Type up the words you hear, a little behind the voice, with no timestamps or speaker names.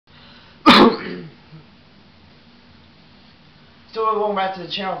So welcome back to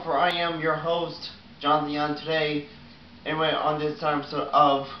the channel, for I am your host, Jonathan Young. Today, anyway, on this episode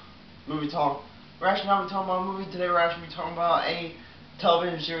of Movie Talk, we're actually not talking about a movie today. We're actually talking about a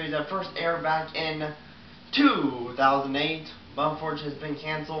television series that first aired back in 2008, but unfortunately has been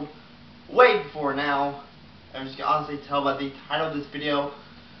canceled way before now. As you can honestly tell by the title of this video.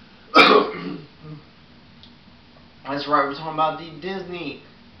 That's right, we're talking about the Disney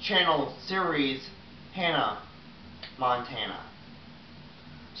Channel series Hannah Montana.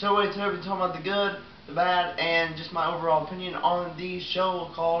 So today we're talking about the good, the bad, and just my overall opinion on the show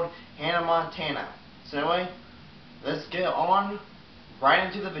called Hannah Montana. So anyway, let's get on right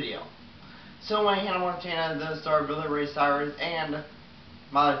into the video. So anyway, Hannah Montana does star Billy Ray Cyrus and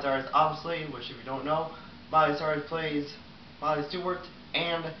Miley Cyrus, obviously, which if you don't know, Miley Cyrus plays Miley Stewart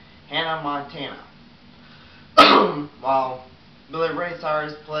and Hannah Montana. While Billy Ray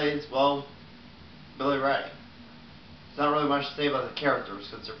Cyrus plays, well, Billy Ray. There's not really much to say about the characters,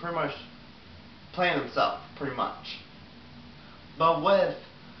 because they're pretty much playing themselves, pretty much. But with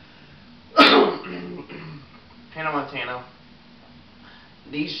Hannah Montana,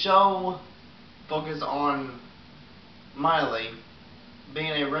 the show focused on Miley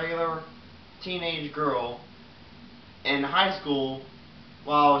being a regular teenage girl in high school,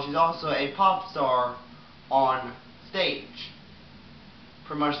 while she's also a pop star on stage.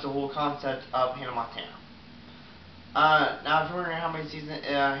 Pretty much the whole concept of Hannah Montana. Now, if you're wondering how many seasons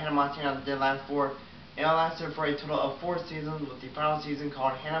Hannah Montana did last for, it lasted for a total of 4 seasons, with the final season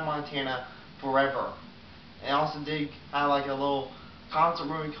called Hannah Montana Forever. It also did have like a little concert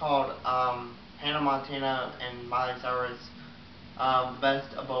movie called Hannah Montana and Miley Cyrus,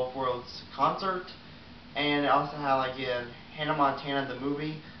 Best of Both Worlds concert, and it also had like a Hannah Montana the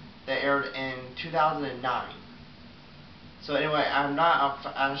movie that aired in 2009. So anyway, I'm not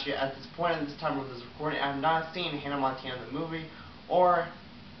actually at this point in this time of this recording, I have not seen Hannah Montana the movie or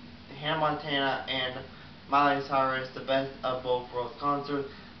Hannah Montana and Miley Cyrus the Best of Both Worlds concert.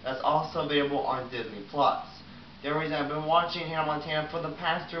 That's also available on Disney Plus. The only reason I've been watching Hannah Montana for the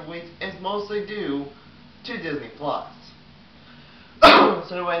past 3 weeks is mostly due to Disney Plus.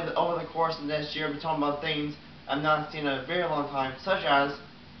 So anyway, over the course of this year, I've been talking about things I've not seen in a very long time, such as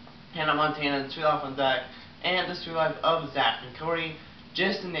Hannah Montana and the Sweet Life of Zach, and the Sweet Life of Zach and Cody,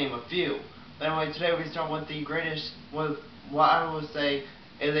 just to name a few. But anyway, today we start with the greatest, with what I would say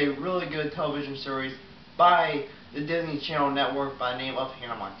is a really good television series by the Disney Channel network by the name of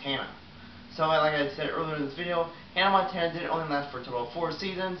Hannah Montana. So like I said earlier in this video, Hannah Montana didn't only last for a total of 4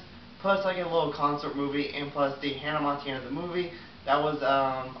 seasons, plus like a little concert movie, and plus the Hannah Montana the movie. That was,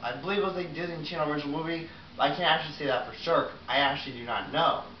 I believe it was a Disney Channel original movie, but I can't actually say that for sure. I actually do not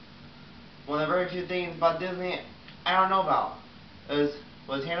know. One of the very few things about Disney I don't know about is,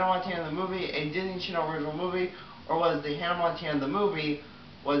 was Hannah Montana the movie a Disney Channel original movie, or was the Hannah Montana the movie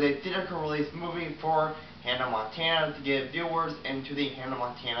was a theatrical release movie for Hannah Montana to get viewers into the Hannah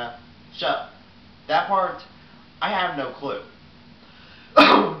Montana show? That part, I have no clue.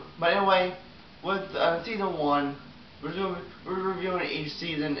 But anyway, with season 1, we're reviewing each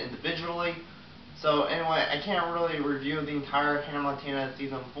season individually. So anyway, I can't really review the entire Hannah Montana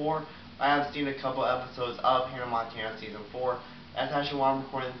season 4. I have seen a couple episodes of Hannah Montana season 4. That's actually why I'm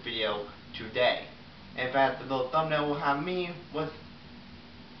recording this video today. In fact, the little thumbnail will have me with,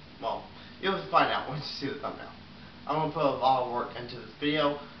 well, you'll find out once you see the thumbnail. I'm going to put a lot of work into this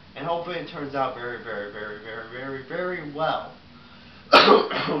video, and hopefully it turns out very, very, very, very, very, very well.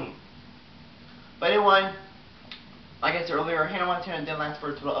 But anyway, like I said earlier, Hannah Montana did last for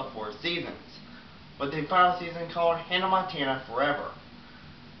a total of 4 seasons, with the final season called Hannah Montana Forever.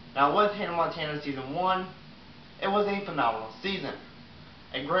 Now with Hannah Montana season 1, it was a phenomenal season.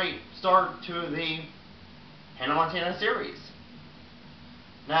 A great start to the Hannah Montana series.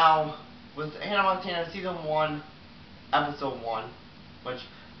 Now, with Hannah Montana season 1, episode 1, which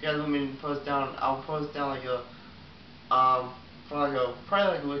if you guys want me to post down, I'll post down like a, probably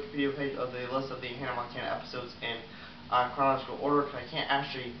like a Wikipedia page of the list of the Hannah Montana episodes in chronological order, because I can't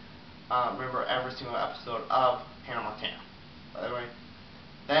actually remember every single episode of Hannah Montana. By the way,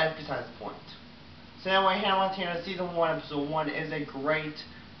 that is besides the point. So anyway, Hannah Montana season 1, episode 1 is a great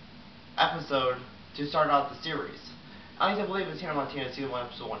episode to start out the series. At least I believe it's Hannah Montana season 1,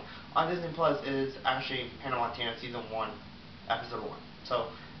 episode 1. On Disney Plus, it is actually Hannah Montana season 1, episode 1. So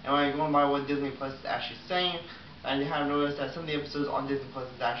anyway, going by what Disney Plus is actually saying, and you have noticed that some of the episodes on Disney Plus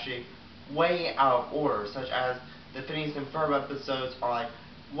is actually way out of order, such as the Phineas and Ferb episodes are like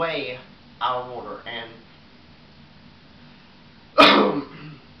way out of order, and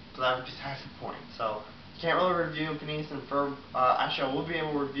so that was besides the point. So can't really review Phineas and Ferb. Actually, I will be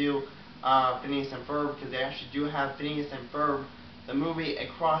able to review Phineas and Ferb, because they actually do have Phineas and Ferb, the movie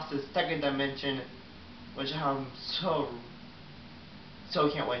Across the Second Dimension, which I'm so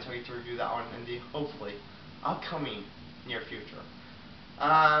can't wait till we get to review that one in the hopefully upcoming near future.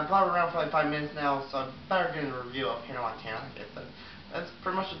 I've been around for like 5 minutes now, so I better get a review of Hannah Montana. Like I said, that's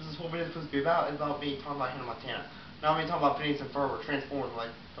pretty much what this whole video is supposed to be about. It's about me talking about Hannah Montana. Now I'm talking about Phineas and Ferb or Transformers. Like,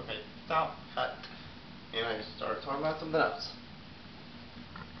 okay, stop, cut. Anyway, start talking about something else.